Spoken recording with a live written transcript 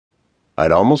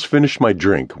I'd almost finished my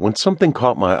drink when something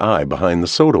caught my eye behind the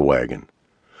soda wagon.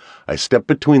 I stepped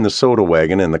between the soda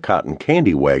wagon and the cotton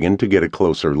candy wagon to get a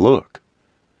closer look.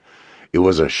 It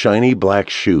was a shiny black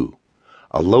shoe,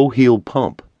 a low-heeled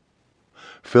pump.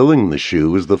 Filling the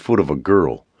shoe was the foot of a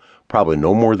girl, probably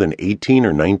no more than 18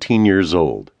 or 19 years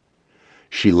old.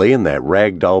 She lay in that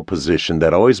rag doll position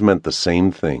that always meant the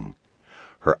same thing.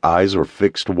 Her eyes were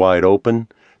fixed wide open,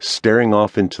 staring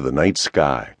off into the night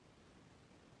sky.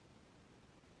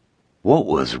 What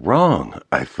was wrong,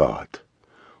 I thought.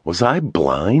 Was I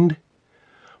blind?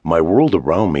 My world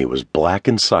around me was black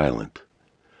and silent.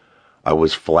 I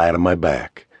was flat on my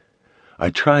back. I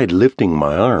tried lifting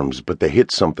my arms, but they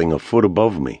hit something a foot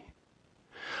above me.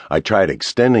 I tried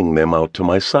extending them out to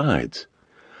my sides.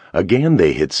 Again,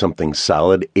 they hit something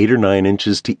solid 8 or 9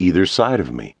 inches to either side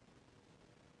of me.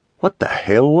 What the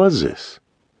hell was this?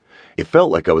 It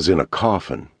felt like I was in a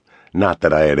coffin, not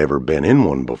that I had ever been in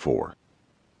one before.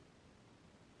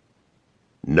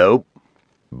 "Nope,"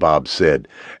 Bob said.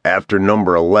 "After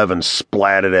number 11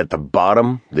 splatted at the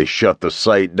bottom, they shut the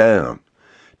site down.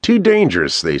 Too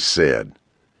dangerous, they said."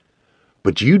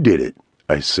 "But you did it,"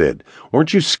 I said.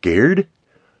 "Weren't you scared?"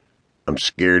 "I'm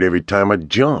scared every time I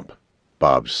jump,"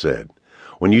 Bob said.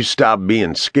 "When you stop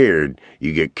being scared,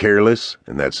 you get careless,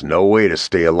 and that's no way to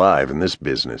stay alive in this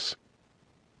business."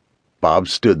 Bob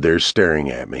stood there staring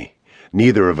at me.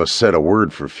 Neither of us said a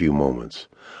word for a few moments.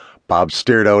 Bob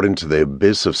stared out into the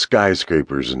abyss of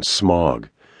skyscrapers and smog.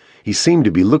 He seemed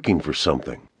to be looking for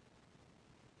something.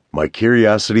 My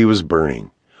curiosity was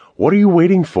burning. "What are you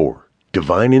waiting for?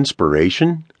 Divine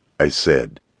inspiration?" I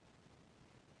said.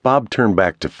 Bob turned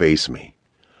back to face me.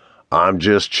 "I'm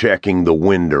just checking the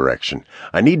wind direction.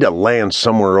 I need to land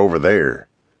somewhere over there,"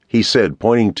 he said,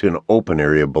 pointing to an open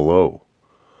area below.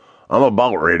 "I'm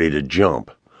about ready to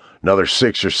jump. Another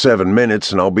 6 or 7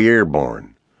 minutes and I'll be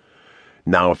airborne.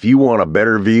 Now, if you want a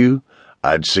better view,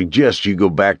 I'd suggest you go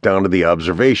back down to the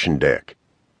observation deck."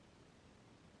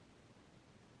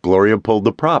 Gloria pulled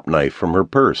the prop knife from her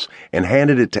purse and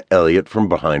handed it to Elliot from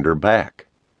behind her back.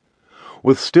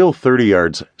 With still 30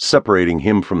 yards separating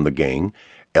him from the gang,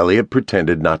 Elliot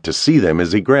pretended not to see them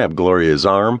as he grabbed Gloria's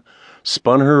arm,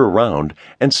 spun her around,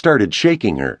 and started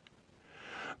shaking her.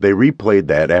 They replayed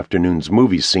that afternoon's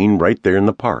movie scene right there in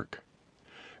the park.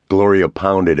 Gloria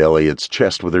pounded Elliot's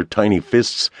chest with her tiny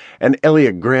fists, and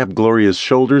Elliot grabbed Gloria's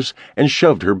shoulders and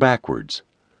shoved her backwards.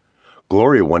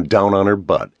 Gloria went down on her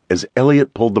butt as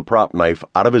Elliot pulled the prop knife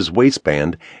out of his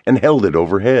waistband and held it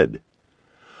overhead.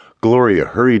 Gloria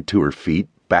hurried to her feet,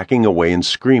 backing away and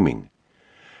screaming.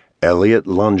 Elliot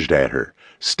lunged at her,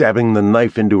 stabbing the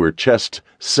knife into her chest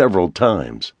several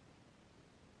times.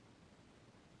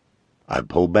 I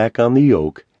pulled back on the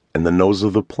yoke, and the nose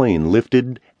of the plane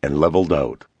lifted and leveled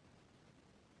out.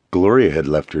 Gloria had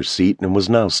left her seat and was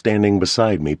now standing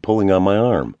beside me, pulling on my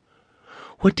arm.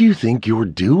 "What do you think you're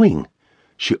doing?"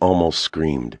 she almost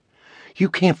screamed. "You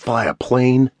can't fly a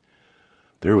plane."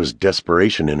 There was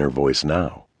desperation in her voice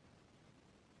now.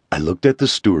 I looked at the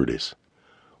stewardess.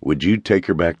 "Would you take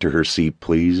her back to her seat,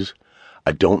 please?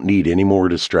 I don't need any more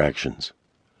distractions."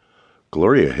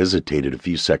 Gloria hesitated a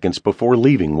few seconds before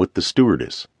leaving with the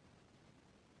stewardess.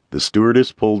 The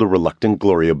stewardess pulled a reluctant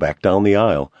Gloria back down the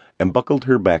aisle and buckled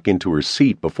her back into her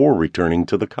seat before returning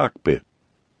to the cockpit.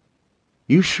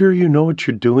 "You sure you know what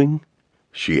you're doing?"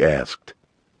 she asked.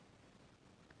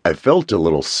 I felt a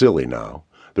little silly now.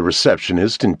 The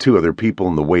receptionist and 2 other people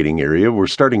in the waiting area were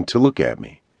starting to look at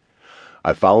me.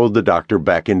 I followed the doctor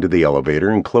back into the elevator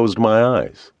and closed my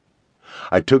eyes.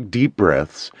 I took deep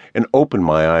breaths and opened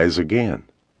my eyes again.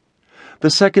 The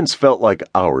seconds felt like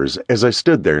hours as I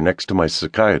stood there next to my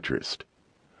psychiatrist.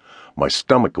 My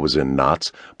stomach was in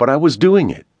knots, but I was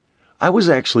doing it. I was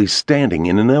actually standing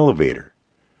in an elevator.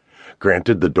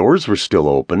 Granted, the doors were still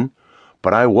open,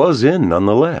 but I was in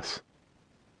nonetheless.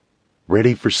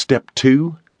 "Ready for step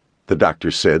 2? The doctor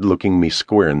said, looking me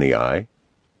square in the eye.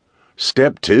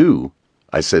 "Step 2?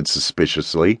 I said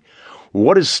suspiciously.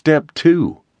 "What is step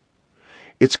 2?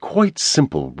 "It's quite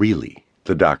simple, really,"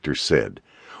 the doctor said.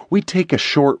 "We take a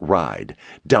short ride,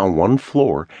 down 1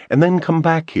 floor, and then come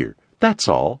back here. That's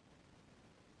all."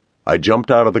 I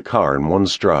jumped out of the car in one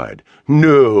stride.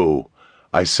 "No,"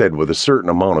 I said with a certain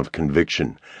amount of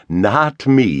conviction. "Not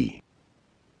me."